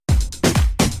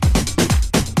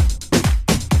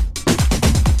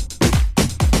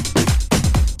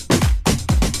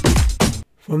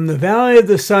From the Valley of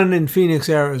the Sun in Phoenix,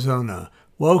 Arizona,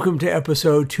 welcome to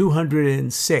episode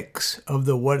 206 of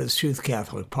the What is Truth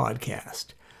Catholic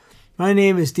podcast. My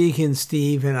name is Deacon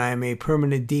Steve, and I am a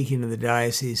permanent deacon of the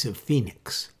Diocese of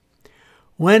Phoenix.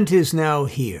 Lent is now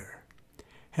here.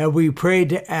 Have we prayed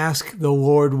to ask the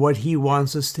Lord what He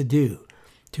wants us to do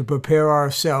to prepare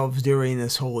ourselves during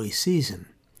this holy season?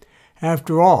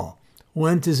 After all,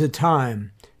 Lent is a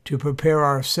time to prepare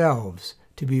ourselves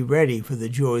to be ready for the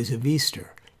joys of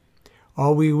Easter.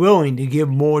 Are we willing to give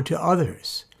more to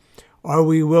others? Are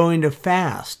we willing to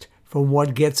fast from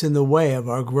what gets in the way of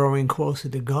our growing closer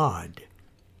to God?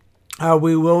 Are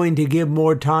we willing to give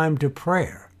more time to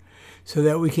prayer so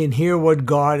that we can hear what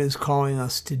God is calling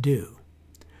us to do?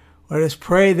 Let us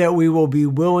pray that we will be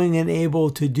willing and able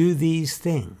to do these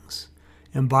things,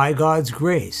 and by God's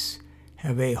grace,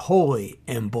 have a holy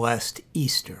and blessed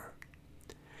Easter.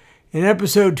 In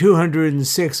episode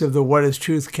 206 of the What is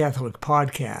Truth Catholic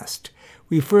podcast,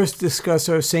 we first discuss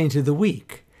our Saint of the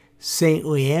Week, Saint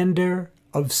Leander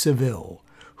of Seville,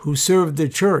 who served the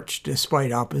Church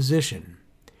despite opposition.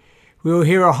 We will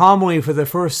hear a homily for the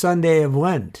first Sunday of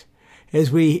Lent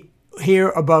as we hear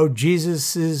about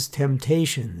Jesus'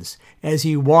 temptations as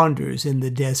he wanders in the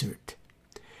desert.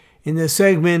 In the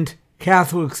segment,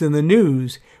 Catholics in the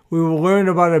News, we will learn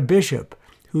about a bishop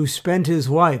who spent his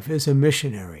life as a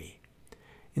missionary.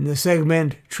 In the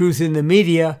segment, Truth in the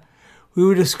Media, we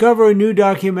will discover a new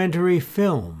documentary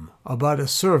film about a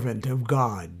servant of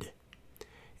God.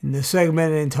 In the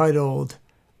segment entitled,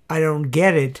 I Don't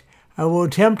Get It, I will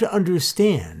attempt to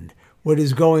understand what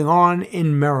is going on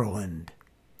in Maryland.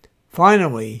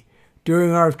 Finally,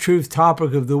 during our Truth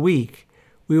topic of the week,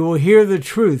 we will hear the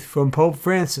truth from Pope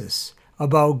Francis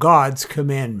about God's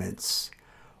commandments.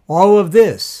 All of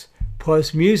this,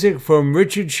 plus music from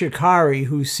Richard Shikari,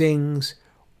 who sings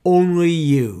Only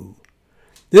You.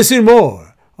 This and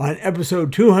more on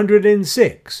episode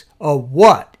 206 of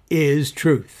What is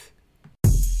Truth?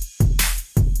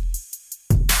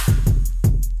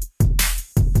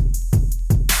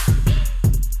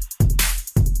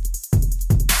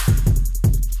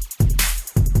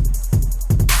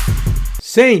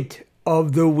 Saint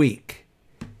of the Week.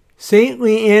 Saint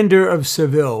Leander of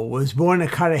Seville was born in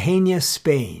Cartagena,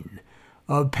 Spain,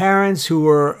 of parents who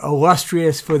were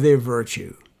illustrious for their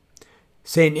virtue.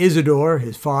 Saint Isidore,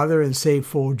 his father, and Saint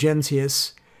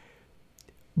Fulgentius,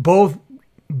 both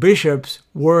bishops,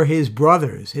 were his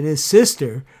brothers, and his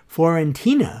sister,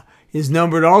 Florentina, is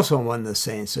numbered also among the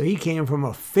saints, so he came from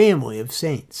a family of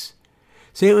saints.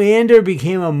 Saint Leander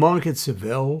became a monk at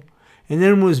Seville, and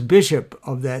then was bishop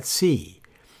of that see.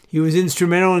 He was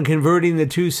instrumental in converting the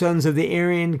two sons of the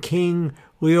Arian king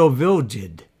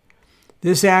Leovigild.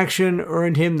 This action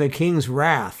earned him the king's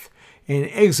wrath and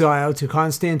exile to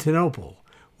Constantinople,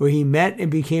 where he met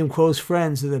and became close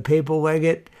friends of the papal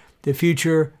legate, the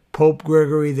future Pope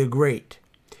Gregory the Great.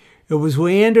 It was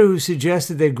Leander who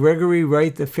suggested that Gregory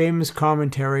write the famous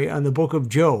commentary on the book of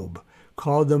Job,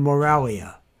 called the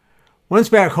Moralia. Once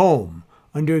back home,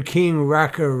 under King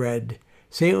Rachared,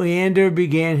 St. Leander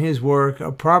began his work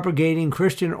of propagating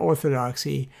Christian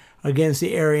orthodoxy against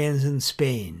the Arians in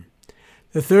Spain.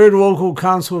 The Third Local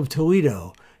Council of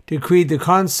Toledo decreed the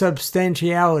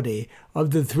consubstantiality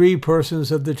of the three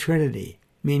persons of the Trinity,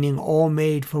 meaning all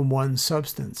made from one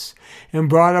substance, and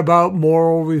brought about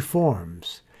moral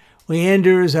reforms.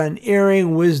 Leander's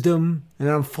unerring wisdom and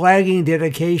unflagging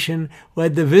dedication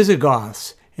led the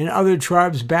Visigoths and other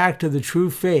tribes back to the true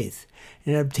faith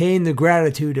and obtained the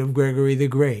gratitude of Gregory the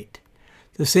Great.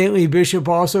 The saintly bishop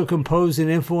also composed an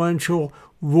influential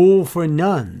Rule for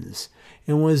Nuns,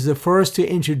 and was the first to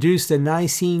introduce the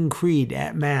Nicene Creed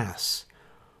at Mass.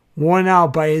 Worn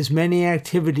out by his many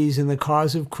activities in the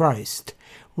cause of Christ,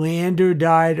 Leander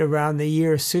died around the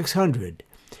year 600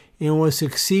 and was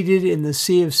succeeded in the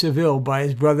See of Seville by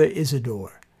his brother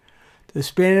Isidore. The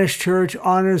Spanish Church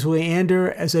honors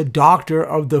Leander as a doctor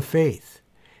of the faith.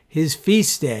 His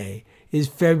feast day is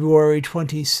February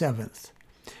 27th.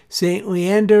 Saint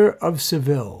Leander of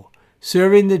Seville,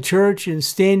 serving the Church and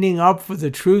standing up for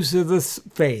the truths of the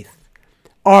faith.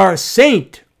 Our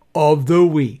Saint of the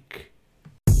Week.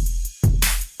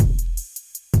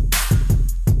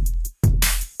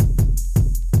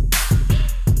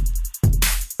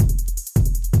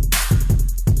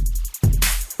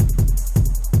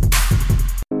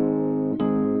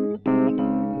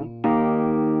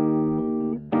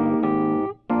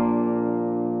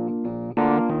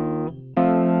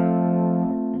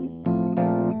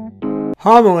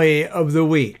 Homily of the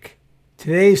Week.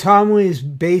 Today's homily is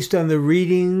based on the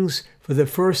readings for the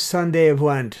first Sunday of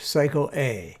Lent, Cycle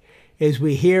A, as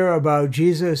we hear about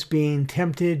Jesus being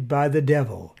tempted by the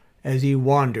devil as he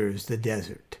wanders the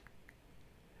desert.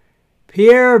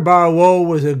 Pierre Barlot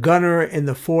was a gunner in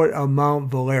the fort of Mount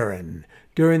Valérien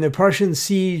during the Prussian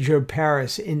siege of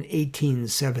Paris in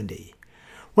 1870.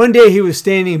 One day he was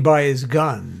standing by his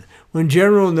gun when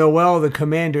General Noel, the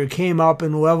commander, came up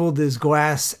and leveled his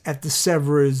glass at the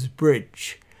Sèvres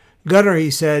Bridge. "Gunner,"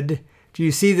 he said, "do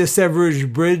you see the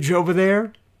Sèvres Bridge over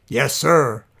there?" "Yes,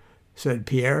 sir," said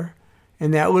Pierre.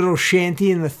 "And that little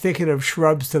shanty in the thicket of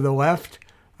shrubs to the left?"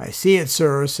 "I see it,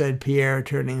 sir," said Pierre,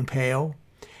 turning pale.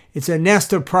 "It's a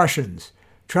nest of Prussians.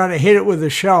 Try to hit it with a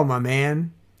shell, my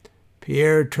man."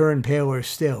 Pierre turned paler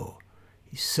still.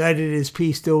 He sighted his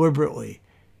piece deliberately,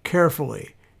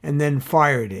 carefully, and then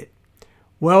fired it.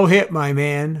 "Well hit, my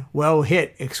man, well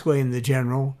hit," exclaimed the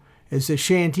general, as the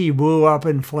shanty blew up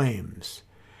in flames.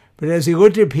 But as he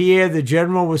looked at Pierre, the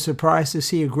general was surprised to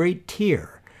see a great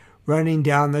tear running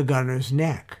down the gunner's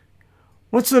neck.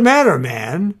 "What's the matter,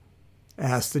 man?"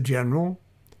 asked the general.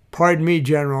 "Pardon me,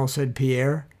 General," said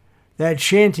Pierre. "That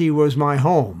shanty was my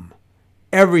home,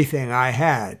 everything I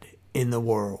had in the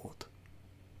world."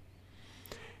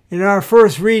 In our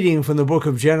first reading from the book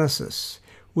of Genesis,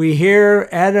 we hear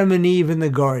Adam and Eve in the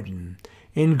garden,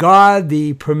 and God,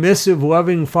 the permissive,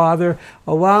 loving Father,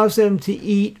 allows them to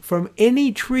eat from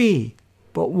any tree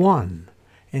but one,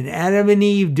 and Adam and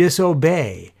Eve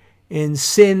disobey, and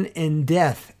sin and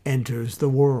death enters the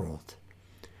world.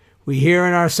 We hear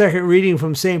in our second reading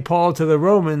from St. Paul to the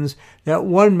Romans that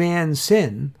one man's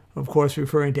sin, of course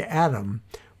referring to Adam,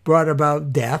 brought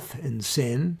about death and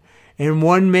sin, and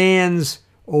one man's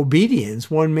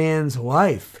obedience, one man's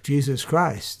life, Jesus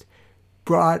Christ,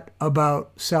 brought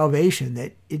about salvation,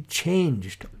 that it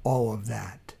changed all of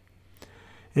that.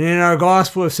 And in our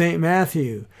Gospel of St.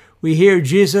 Matthew, we hear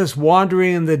Jesus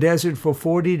wandering in the desert for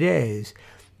 40 days,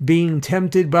 being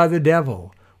tempted by the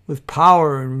devil with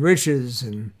power and riches,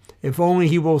 and if only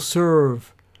he will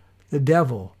serve the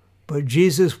devil. But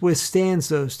Jesus withstands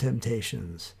those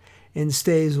temptations and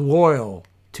stays loyal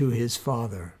to his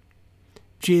Father.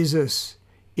 Jesus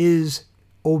is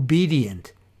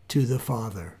obedient to the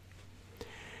Father.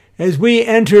 As we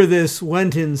enter this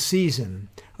Lenten season,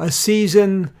 a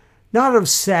season not of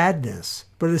sadness,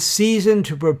 but a season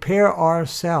to prepare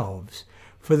ourselves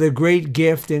for the great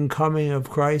gift and coming of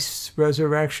Christ's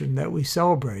resurrection that we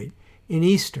celebrate in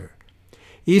Easter.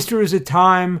 Easter is a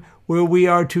time where we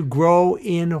are to grow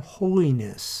in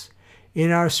holiness, in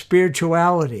our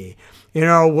spirituality, in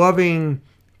our loving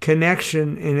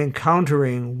connection and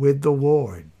encountering with the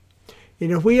Lord.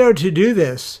 And if we are to do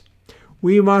this,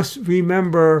 we must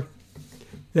remember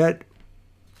that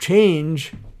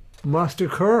change must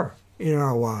occur in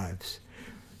our lives.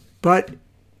 But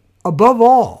above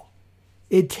all,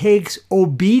 it takes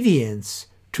obedience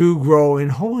to grow in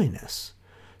holiness.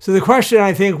 So the question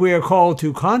I think we are called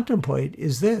to contemplate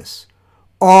is this: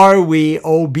 are we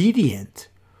obedient?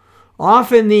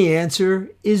 Often the answer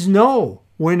is no,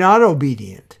 we're not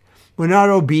obedient. We're not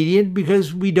obedient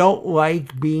because we don't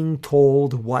like being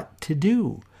told what to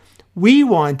do. We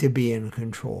want to be in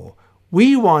control.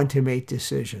 We want to make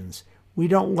decisions. We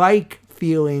don't like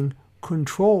feeling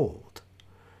controlled.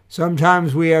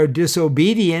 Sometimes we are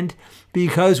disobedient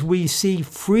because we see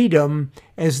freedom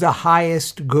as the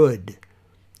highest good.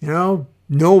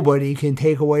 Nobody can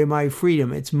take away my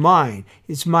freedom. It's mine.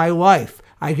 It's my life.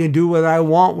 I can do what I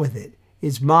want with it.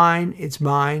 It's mine. It's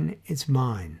mine. It's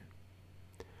mine.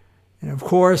 And of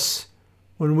course,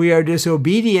 when we are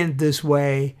disobedient this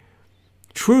way,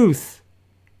 truth,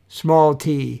 small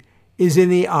t, is in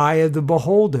the eye of the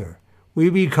beholder. We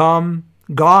become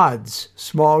gods,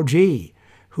 small g,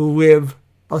 who live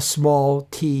a small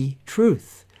t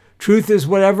truth. Truth is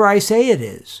whatever I say it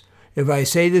is. If I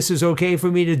say this is okay for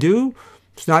me to do,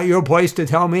 it's not your place to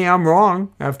tell me I'm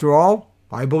wrong. After all,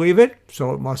 I believe it,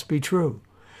 so it must be true.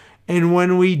 And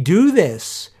when we do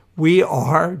this, we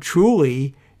are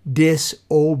truly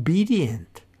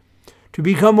disobedient. To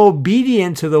become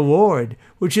obedient to the Lord,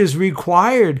 which is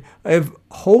required of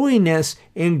holiness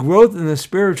and growth in the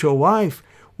spiritual life,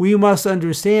 we must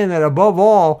understand that above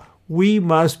all, we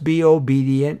must be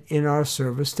obedient in our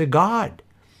service to God.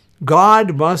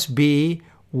 God must be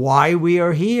why we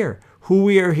are here, who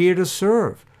we are here to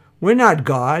serve. We're not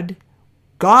God.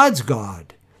 God's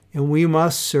God, and we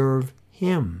must serve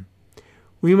him.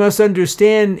 We must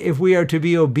understand, if we are to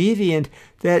be obedient,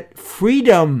 that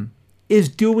freedom is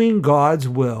doing God's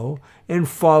will and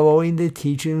following the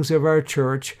teachings of our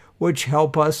church, which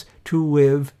help us to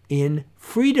live in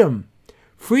freedom.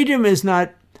 Freedom is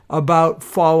not about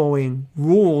following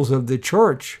rules of the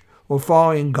church or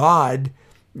following God.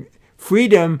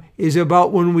 Freedom is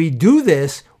about when we do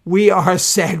this, we are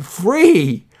set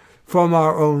free from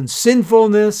our own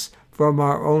sinfulness, from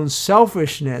our own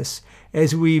selfishness,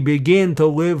 as we begin to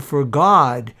live for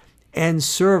God and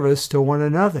service to one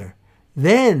another.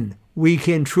 Then we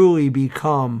can truly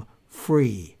become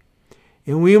free.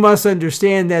 And we must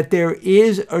understand that there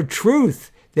is a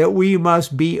truth that we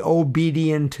must be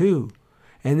obedient to.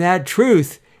 And that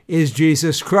truth is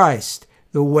Jesus Christ,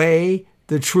 the way,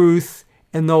 the truth,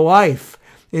 and the life.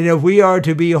 And if we are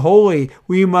to be holy,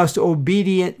 we must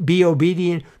be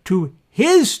obedient to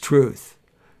his truth,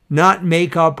 not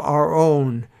make up our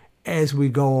own as we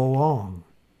go along.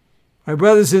 My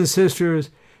brothers and sisters,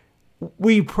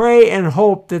 we pray and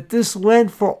hope that this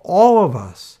Lent for all of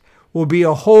us will be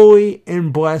a holy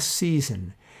and blessed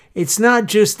season. It's not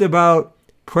just about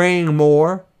praying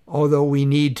more, although we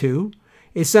need to.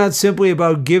 It's not simply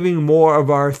about giving more of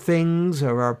our things,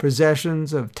 of our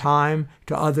possessions, of time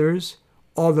to others,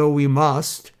 although we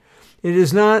must. It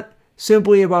is not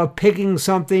simply about picking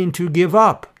something to give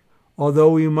up,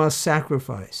 although we must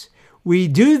sacrifice. We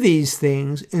do these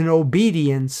things in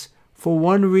obedience for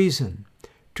one reason: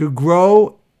 to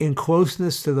grow in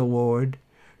closeness to the Lord,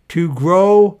 to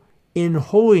grow in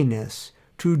holiness,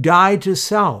 to die to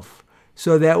self,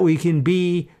 so that we can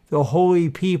be the holy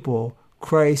people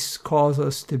Christ calls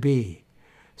us to be.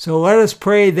 So let us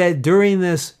pray that during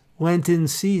this Lenten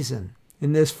season,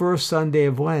 in this first Sunday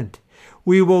of Lent,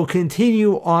 we will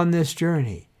continue on this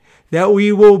journey, that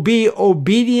we will be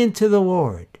obedient to the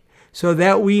Lord, so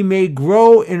that we may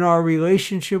grow in our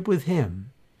relationship with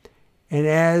him. And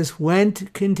as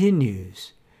Lent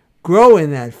continues, grow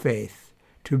in that faith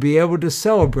to be able to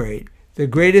celebrate the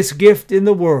greatest gift in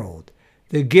the world,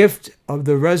 the gift of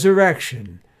the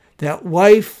resurrection, that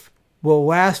life will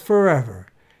last forever,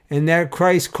 and that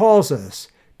Christ calls us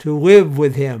to live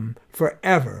with him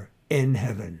forever in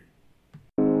heaven.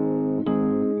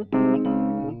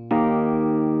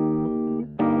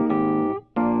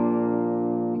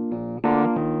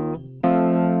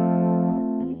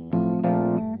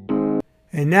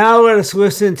 And now let us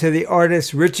listen to the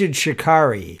artist Richard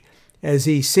Shikari as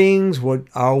he sings what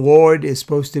our Lord is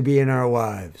supposed to be in our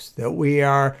lives, that we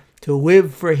are to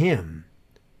live for him,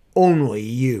 only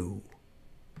you.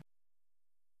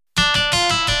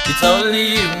 It's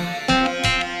only you.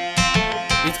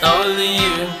 It's only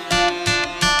you.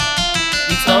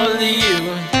 It's only you.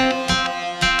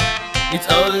 It's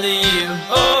only you.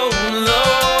 Oh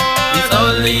Lord. It's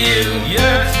only you.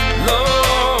 Yes,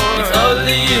 Lord. It's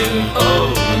only you.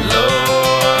 Oh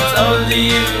Lord. It's only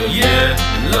you. Yeah,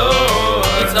 Lord.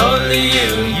 It's only you.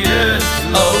 Yes,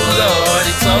 oh Lord.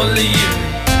 It's only you.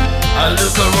 I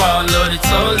look around, Lord.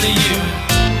 It's only you.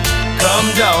 Come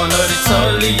down, Lord. It's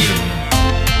only you.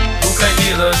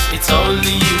 Heal us, it's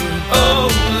only you. Oh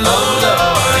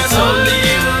Lord, it's only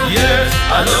you. Yes,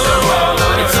 I look around,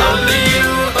 Lord, it's only you.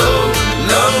 Oh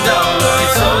Lord, down, Lord,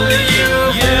 it's only you.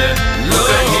 Yeah, look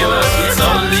and heal us, it's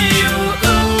only you.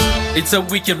 It's a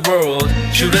wicked world.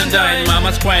 Children dying,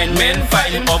 mamas crying, men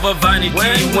fighting over vanity.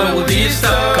 When will this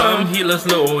stop? Come heal us,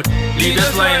 Lord.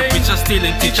 Leaders lying, preachers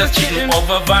stealing, teachers cheating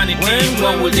over vanity.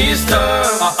 When will this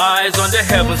stop? Our eyes on the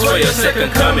heavens for your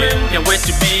second coming. Can't wait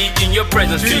to be in your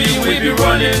presence, feel you will be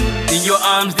running. In your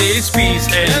arms there is peace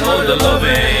and all the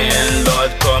loving.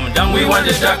 Lord, come down, we want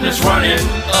the darkness running.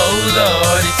 Oh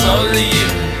Lord, it's only you.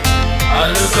 I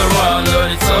look around,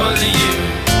 Lord, it's only you.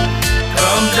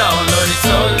 Come down, Lord, it's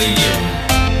only you.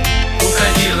 Who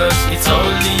can heal us? It's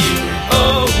only you.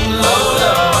 Oh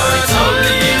Lord, it's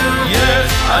only you. Yes,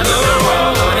 I look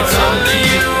around, Lord, it's only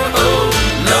you. Oh,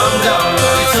 come down,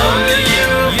 Lord, it's only you.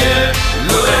 Yeah,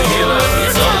 look and heal us,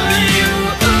 it's only you.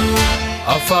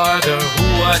 Our Father who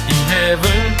art in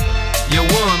heaven, your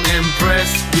warm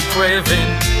embrace we craving.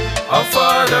 Our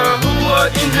Father who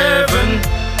art in heaven,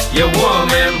 your warm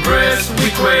embrace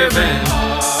we craving.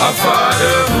 Our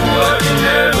Father who art in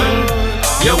heaven,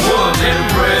 your warm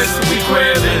embrace we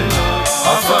craving.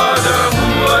 Our Father who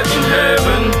art in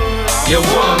heaven, your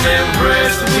warm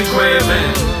embrace we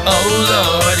craving. Oh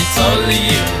Lord, it's only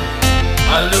you.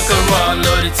 I look around,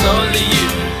 Lord, it's only you.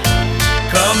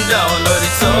 Come down, Lord,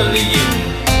 it's only you.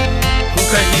 Who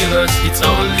can heal us? It's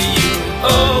only you.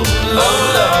 Oh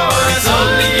Lord, it's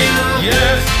only you.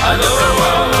 Yes, I look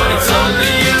around, Lord, it's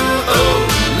only you. Oh,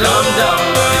 come down,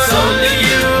 Lord, it's only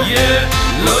you. Yeah,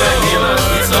 look and heal us,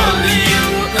 it's only you.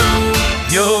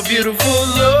 You're beautiful,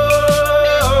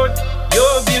 Lord.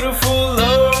 You're beautiful,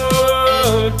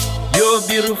 Lord. You're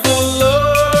beautiful,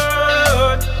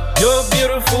 Lord. You're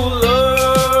beautiful,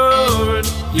 Lord.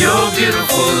 You're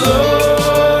beautiful,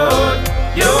 Lord.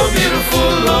 You're beautiful,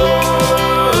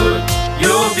 Lord.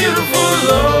 You're beautiful,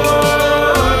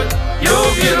 Lord.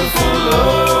 You're beautiful,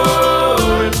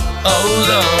 Lord. Oh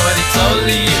Lord, it's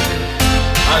only you.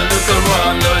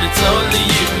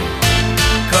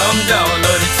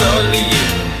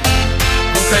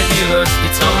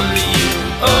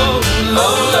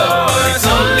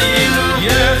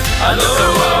 I look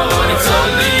around, Lord, it's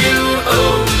only you.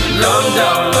 Oh, calm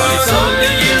down, Lord, it's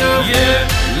only you. Yeah,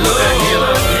 look at here,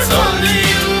 Lord, it's only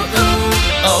you.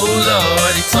 Oh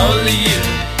Lord, it's only you.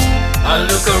 I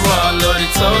look around, Lord,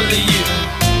 it's only you.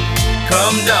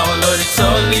 Calm down, Lord, it's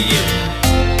only you.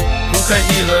 Who can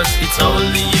heal us? It's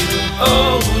only you.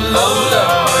 Oh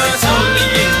Lord, it's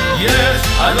only you. Yes,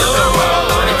 I look around,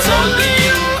 Lord, it's only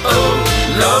you. Oh,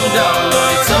 calm down,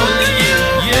 Lord, it's only you.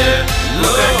 Yeah,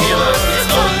 look at heal us, it's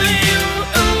only you.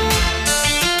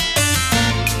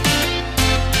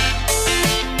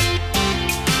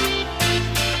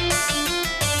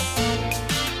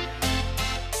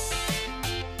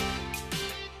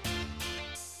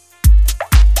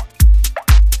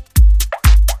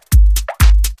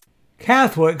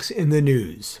 Catholics in the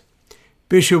news.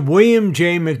 Bishop William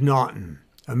J. McNaughton,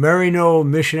 a Maryknoll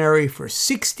missionary for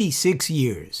 66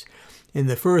 years and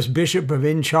the first bishop of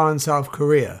Incheon, South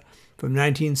Korea, from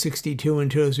 1962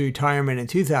 until his retirement in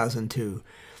 2002,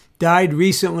 died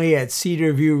recently at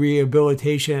Cedar View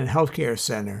Rehabilitation and Healthcare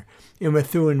Center in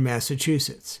Methuen,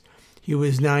 Massachusetts. He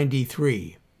was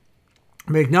 93.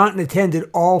 McNaughton attended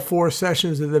all 4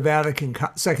 sessions of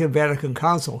the Second Vatican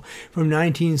Council from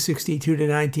 1962 to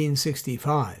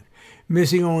 1965,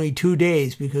 missing only 2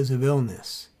 days because of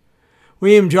illness.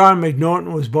 William John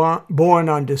McNaughton was born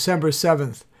on December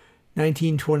 7th,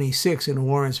 1926 in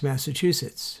Lawrence,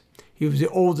 Massachusetts. He was the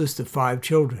oldest of 5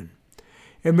 children.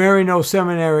 At Maryknoll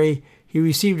Seminary, he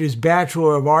received his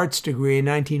Bachelor of Arts degree in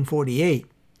 1948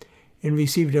 and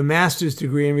received a master's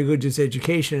degree in religious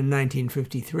education in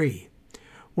 1953.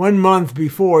 1 month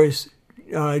before his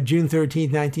June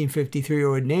 13, 1953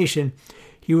 ordination,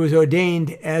 he was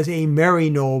ordained as a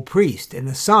Maryknoll priest and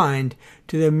assigned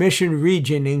to the Mission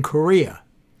region in Korea.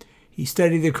 He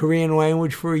studied the Korean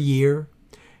language for a year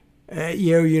at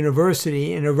Yale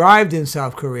University and arrived in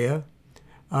South Korea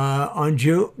on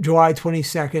July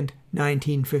 22,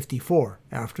 1954,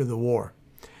 after the war.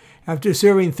 After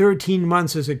serving 13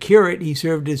 months as a curate, he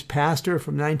served as pastor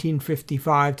from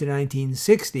 1955 to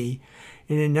 1960,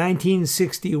 and in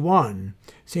 1961,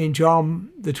 St.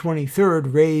 John XXIII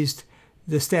raised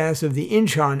the status of the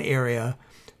Incheon area,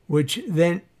 which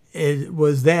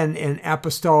was then an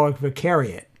apostolic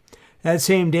vicariate. That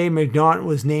same day, McNaughton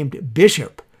was named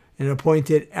bishop and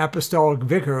appointed apostolic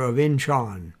vicar of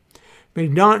Incheon.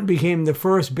 McNaughton became the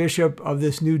first bishop of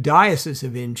this new diocese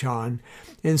of Incheon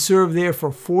and served there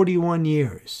for 41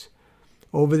 years.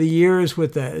 Over the years,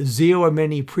 with the zeal of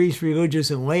many priests, religious,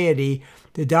 and laity,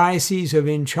 the Diocese of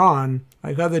Incheon,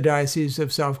 like other dioceses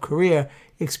of South Korea,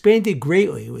 expanded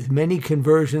greatly with many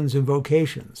conversions and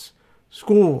vocations.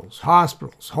 Schools,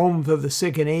 hospitals, homes of the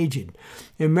sick and aged,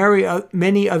 and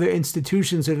many other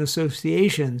institutions and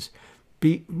associations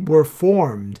were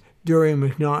formed during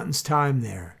McNaughton's time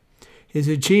there. His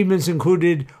achievements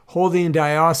included holding a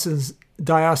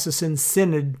diocesan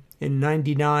synod in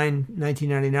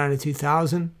 1999 to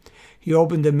 2000. He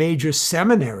opened a major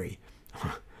seminary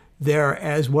there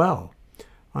as well.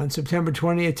 On September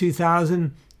 20th,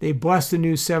 2000, they blessed the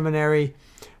new seminary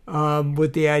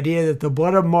with the idea that the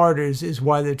blood of martyrs is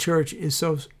why the church is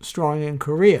so strong in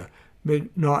Korea,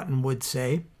 McNaughton would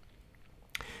say.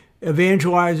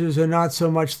 Evangelizers are not so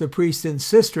much the priests and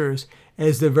sisters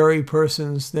as the very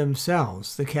persons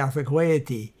themselves, the Catholic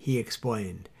laity, he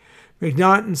explained.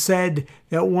 McNaughton said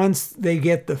that once they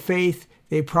get the faith,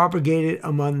 they propagate it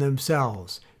among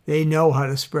themselves. They know how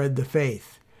to spread the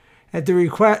faith. At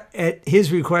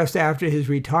his request after his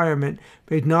retirement,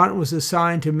 McNaughton was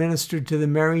assigned to minister to the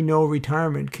Maryknoll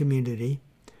retirement community,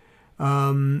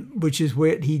 which is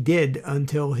what he did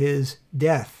until his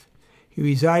death. He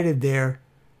resided there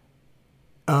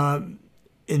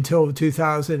until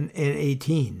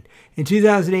 2018. In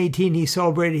 2018, he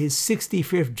celebrated his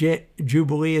 65th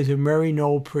Jubilee as a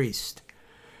Maryknoll priest.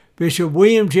 Bishop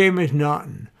William J.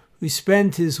 McNaughton, who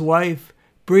spent his life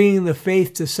bringing the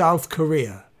faith to South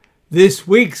Korea. This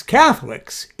week's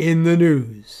Catholics in the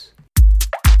News.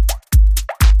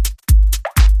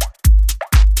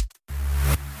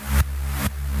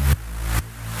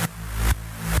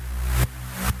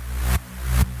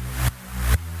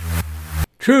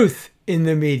 Truth in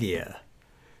the media.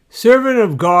 Servant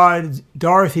of God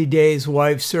Dorothy Day's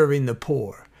wife serving the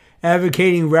poor,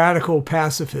 advocating radical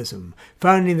pacifism,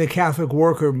 founding the Catholic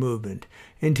worker movement,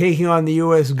 and taking on the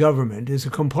U.S. government is a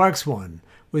complex one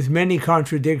with many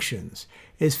contradictions,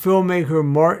 as filmmaker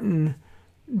Martin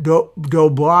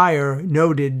Doblyer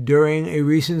noted during a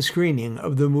recent screening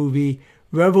of the movie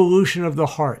Revolution of the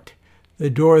Heart, the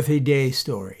Dorothy Day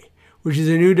story, which is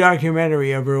a new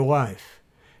documentary of her life.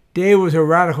 Day was a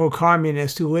radical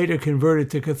communist who later converted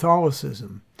to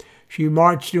Catholicism. She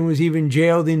marched and was even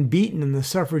jailed and beaten in the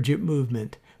suffragette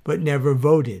movement, but never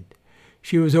voted.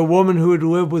 She was a woman who had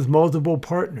lived with multiple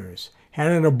partners,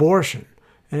 had an abortion,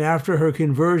 and after her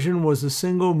conversion was a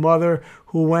single mother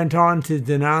who went on to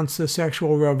denounce the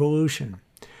sexual revolution.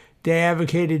 Day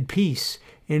advocated peace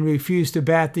and refused to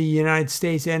bat the United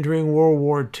States entering World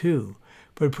War II,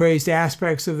 but praised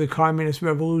aspects of the communist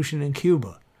revolution in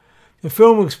Cuba. The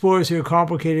film explores her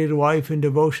complicated life and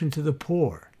devotion to the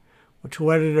poor, which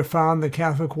led her to found the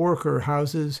Catholic Worker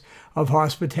Houses of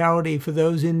Hospitality for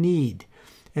Those in Need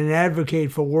and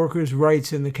advocate for workers'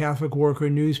 rights in the Catholic Worker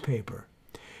newspaper.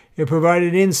 It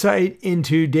provided insight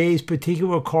into Day's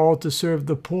particular call to serve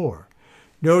the poor,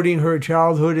 noting her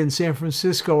childhood in San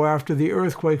Francisco after the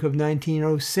earthquake of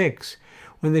 1906,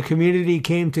 when the community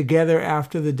came together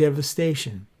after the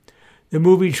devastation. The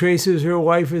movie traces her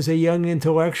life as a young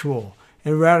intellectual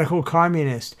and radical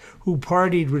communist who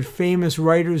partied with famous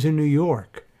writers in New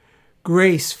York.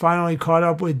 Grace finally caught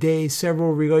up with Day's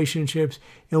several relationships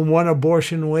and one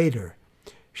abortion later.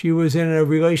 She was in a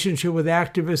relationship with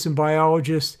activist and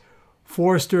biologist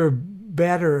Forster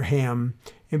Batterham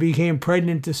and became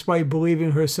pregnant despite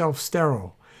believing herself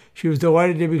sterile. She was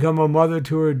delighted to become a mother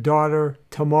to her daughter,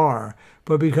 Tamar,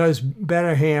 but because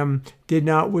Batterham did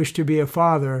not wish to be a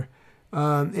father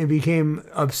and became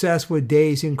obsessed with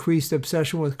Day's increased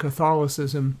obsession with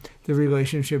Catholicism, the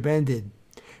relationship ended.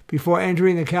 Before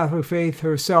entering the Catholic faith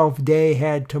herself, Day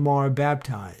had Tamar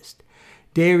baptized.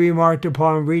 Day remarked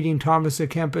upon reading Thomas à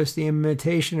Kempis' The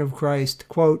Imitation of Christ,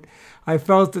 quote, "I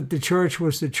felt that the church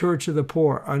was the church of the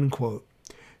poor," unquote.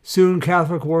 Soon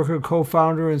Catholic Worker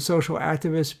co-founder and social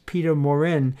activist Peter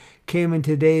Morin came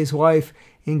into Day's life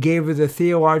and gave her the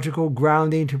theological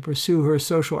grounding to pursue her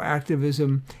social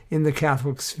activism in the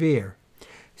Catholic sphere.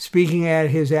 Speaking at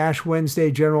his Ash Wednesday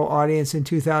general audience in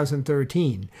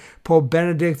 2013, Pope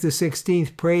Benedict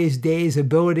XVI praised Day's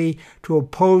ability to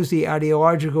oppose the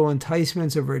ideological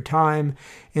enticements of her time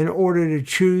in order to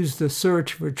choose the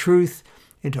search for truth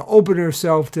and to open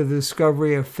herself to the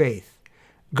discovery of faith.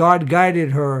 God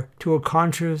guided her to a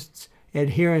conscious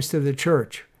adherence to the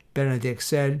church, Benedict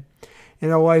said,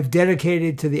 and a life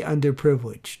dedicated to the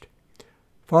underprivileged.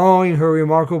 Following her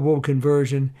remarkable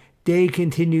conversion, Day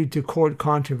continued to court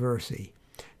controversy.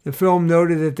 The film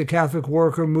noted that the Catholic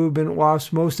Worker movement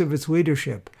lost most of its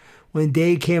leadership when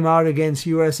Day came out against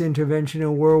U.S. intervention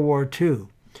in World War II.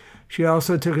 She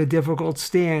also took a difficult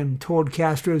stand toward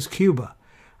Castro's Cuba.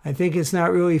 "I think it's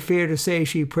not really fair to say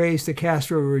she praised the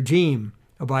Castro regime,"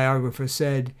 a biographer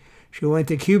said. "She went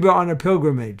to Cuba on a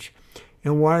pilgrimage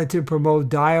and wanted to promote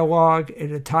dialogue at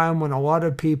a time when a lot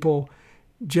of people,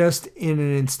 just in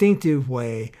an instinctive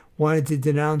way, wanted to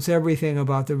denounce everything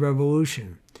about the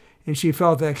revolution. And she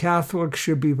felt that Catholics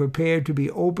should be prepared to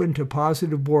be open to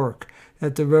positive work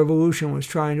that the revolution was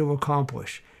trying to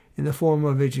accomplish in the form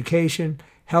of education,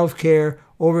 health care,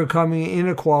 overcoming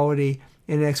inequality,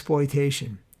 and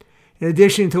exploitation." In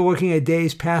addition to looking at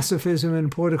Day's pacifism and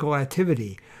political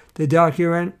activity, the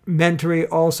documentary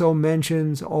also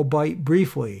mentions, albeit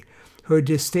briefly, her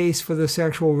distaste for the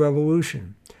sexual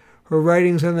revolution. Her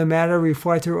writings on the matter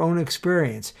reflect her own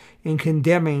experience in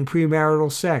condemning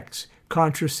premarital sex,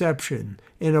 contraception,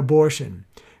 and abortion.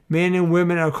 "Men and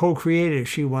women are co-creators,"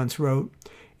 she once wrote.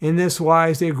 "In this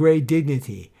lies their great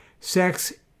dignity.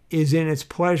 Sex is in its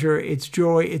pleasure, its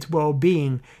joy, its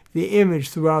well-being, the image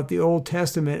throughout the Old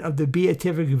Testament of the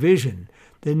beatific vision,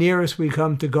 the nearest we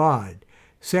come to God.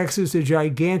 Sex is a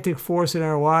gigantic force in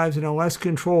our lives, and unless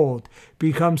controlled,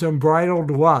 becomes unbridled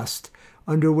lust,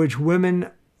 under which women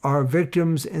are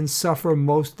victims and suffer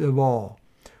most of all.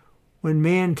 When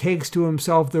man takes to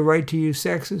himself the right to use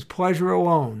sex as pleasure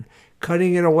alone,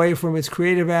 cutting it away from its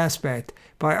creative aspect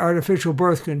by artificial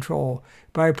birth control,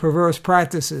 by perverse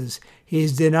practices, he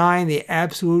is denying the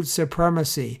absolute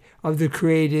supremacy of the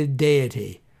created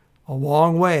deity." A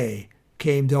long way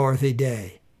came Dorothy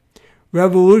Day.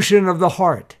 Revolution of the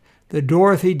Heart, the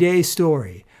Dorothy Day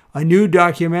story, a new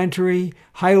documentary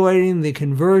highlighting the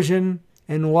conversion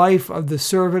and life of the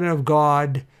servant of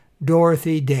God,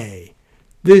 Dorothy Day.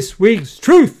 This week's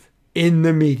Truth in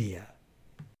the Media.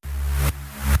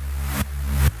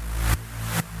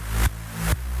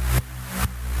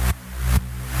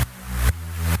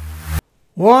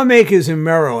 Lawmakers in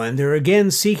Maryland are again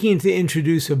seeking to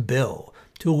introduce a bill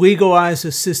to legalize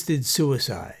assisted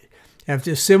suicide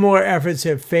after similar efforts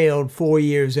have failed 4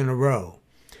 years in a row.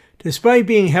 Despite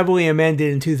being heavily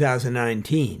amended in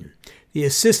 2019, the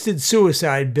assisted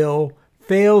suicide bill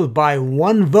failed by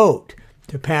 1 vote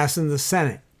to pass in the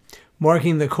Senate,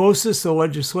 marking the closest the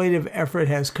legislative effort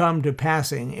has come to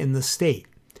passing in the state.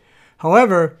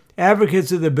 However,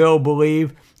 advocates of the bill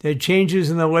believe that changes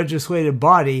in the legislative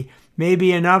body may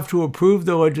be enough to approve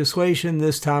the legislation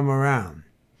this time around.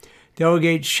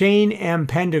 Delegate Shane M.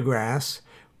 Pendergrass,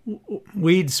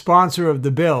 lead sponsor of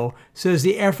the bill, says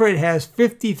the effort has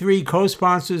 53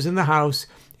 co-sponsors in the House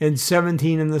and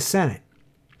 17 in the Senate.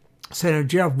 Senator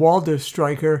Jeff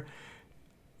Waldenstreicher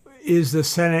is the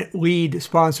Senate lead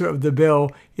sponsor of the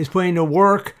bill, is planning to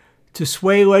work to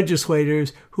sway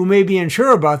legislators who may be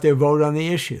unsure about their vote on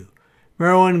the issue.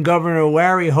 Maryland Governor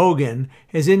Larry Hogan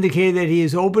has indicated that he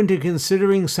is open to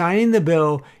considering signing the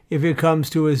bill if it comes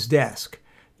to his desk.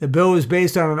 The bill is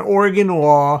based on an Oregon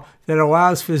law that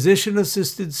allows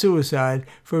physician-assisted suicide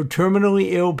for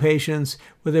terminally ill patients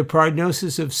with a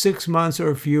prognosis of 6 months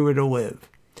or fewer to live.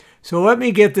 So let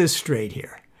me get this straight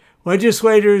here.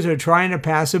 Legislators are trying to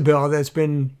pass a bill that's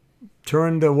been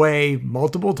turned away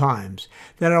multiple times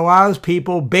that allows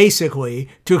people basically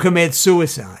to commit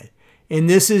suicide. And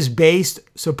this is based,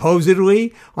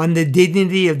 supposedly, on the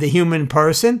dignity of the human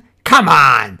person? Come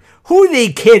on! Who are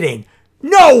they kidding?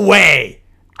 No way!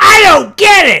 I don't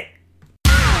get it!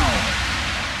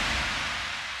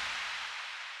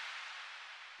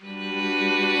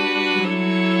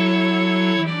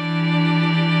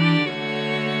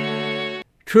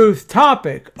 Truth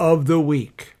topic of the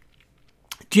week.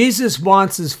 Jesus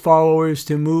wants his followers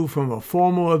to move from a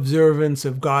formal observance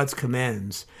of God's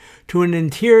commands to an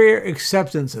interior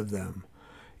acceptance of them,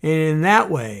 and in that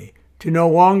way, to no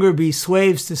longer be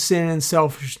slaves to sin and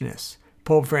selfishness,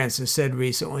 Pope Francis said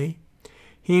recently.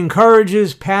 He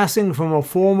encourages passing from a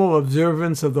formal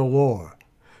observance of the law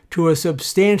to a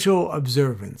substantial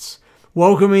observance,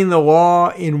 welcoming the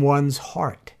law in one's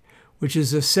heart, which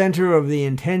is the center of the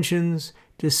intentions,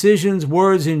 decisions,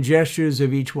 words, and gestures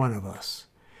of each one of us.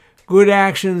 Good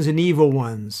actions and evil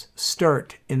ones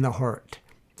start in the heart,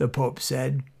 the Pope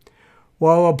said.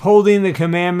 While upholding the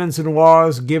commandments and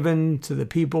laws given to the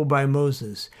people by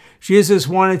Moses, Jesus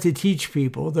wanted to teach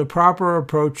people the proper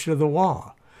approach to the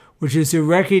law, which is to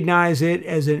recognize it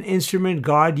as an instrument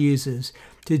God uses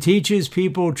to teach his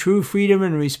people true freedom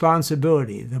and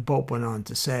responsibility, the Pope went on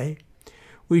to say.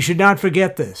 We should not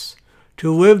forget this.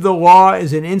 To live the law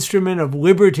is an instrument of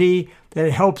liberty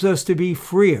that helps us to be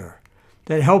freer,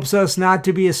 that helps us not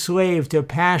to be a slave to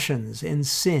passions and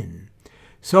sin.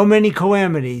 So many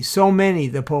calamities, so many,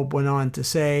 the Pope went on to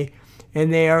say,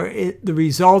 and they are the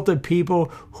result of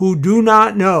people who do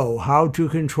not know how to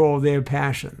control their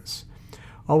passions.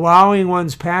 Allowing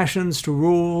one's passions to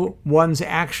rule one's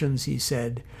actions, he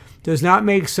said, does not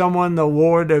make someone the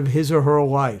lord of his or her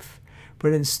life,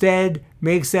 but instead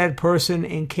makes that person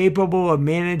incapable of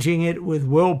managing it with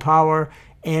willpower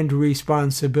and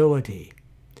responsibility.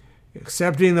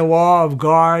 Accepting the law of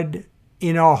God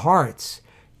in our hearts,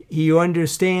 you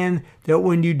understand that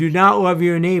when you do not love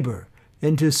your neighbor,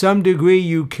 then to some degree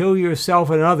you kill yourself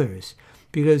and others,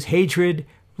 because hatred,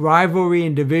 rivalry,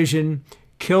 and division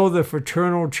kill the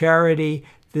fraternal charity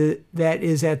that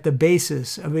is at the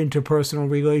basis of interpersonal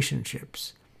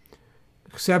relationships.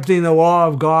 Accepting the law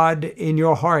of God in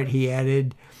your heart, he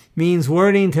added, means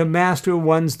learning to master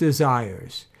one's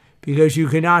desires, because you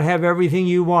cannot have everything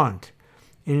you want,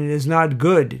 and it is not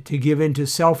good to give in to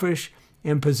selfish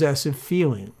and possessive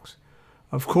feelings.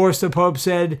 Of course, the Pope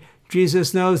said,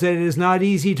 Jesus knows that it is not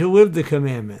easy to live the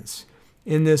commandments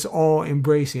in this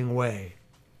all-embracing way.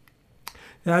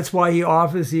 That's why he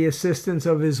offers the assistance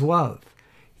of his love.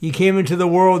 He came into the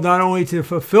world not only to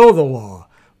fulfill the law,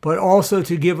 but also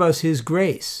to give us his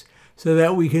grace, so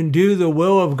that we can do the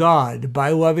will of God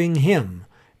by loving him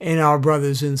and our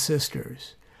brothers and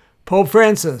sisters. Pope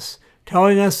Francis,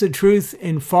 telling us the truth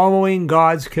and following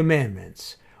God's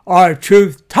commandments. Our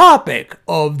truth topic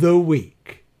of the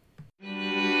week.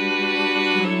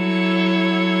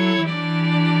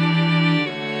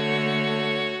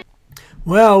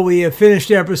 Well, we have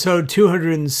finished episode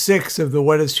 206 of the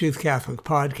What is Truth Catholic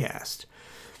podcast.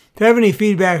 If you have any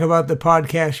feedback about the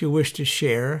podcast you wish to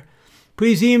share,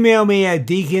 please email me at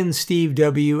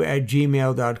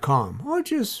deaconstevew@gmail.com, or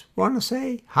just want to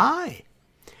say hi.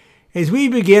 As we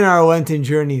begin our Lenten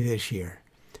journey this year,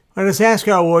 let us ask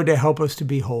our Lord to help us to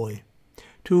be holy,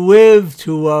 to live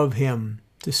to love him,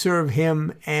 to serve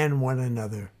him and one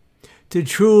another, to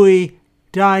truly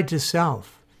die to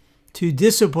self, to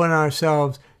discipline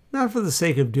ourselves not for the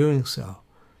sake of doing so,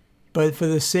 but for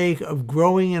the sake of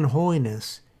growing in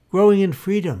holiness, growing in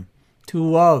freedom, to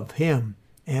love him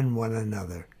and one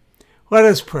another. Let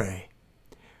us pray.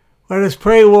 Let us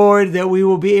pray, Lord, that we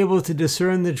will be able to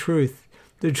discern the truth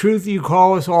you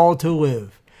call us all to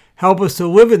live. Help us to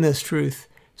live in this truth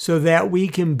so that we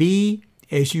can be,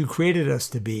 as you created us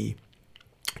to be,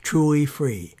 truly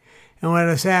free. And let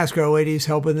us ask Our Lady's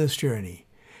help in this journey.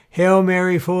 Hail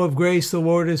Mary, full of grace, the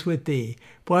Lord is with thee.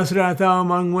 Blessed art thou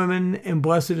among women, and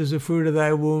blessed is the fruit of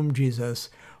thy womb, Jesus.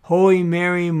 Holy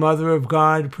Mary, Mother of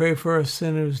God, pray for us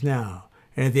sinners now,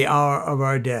 and at the hour of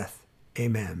our death.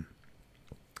 Amen.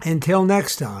 Until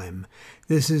next time,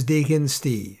 this is Deacon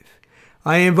Steve.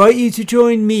 I invite you to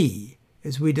join me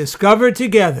as we discover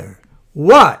together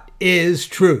what is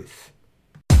truth.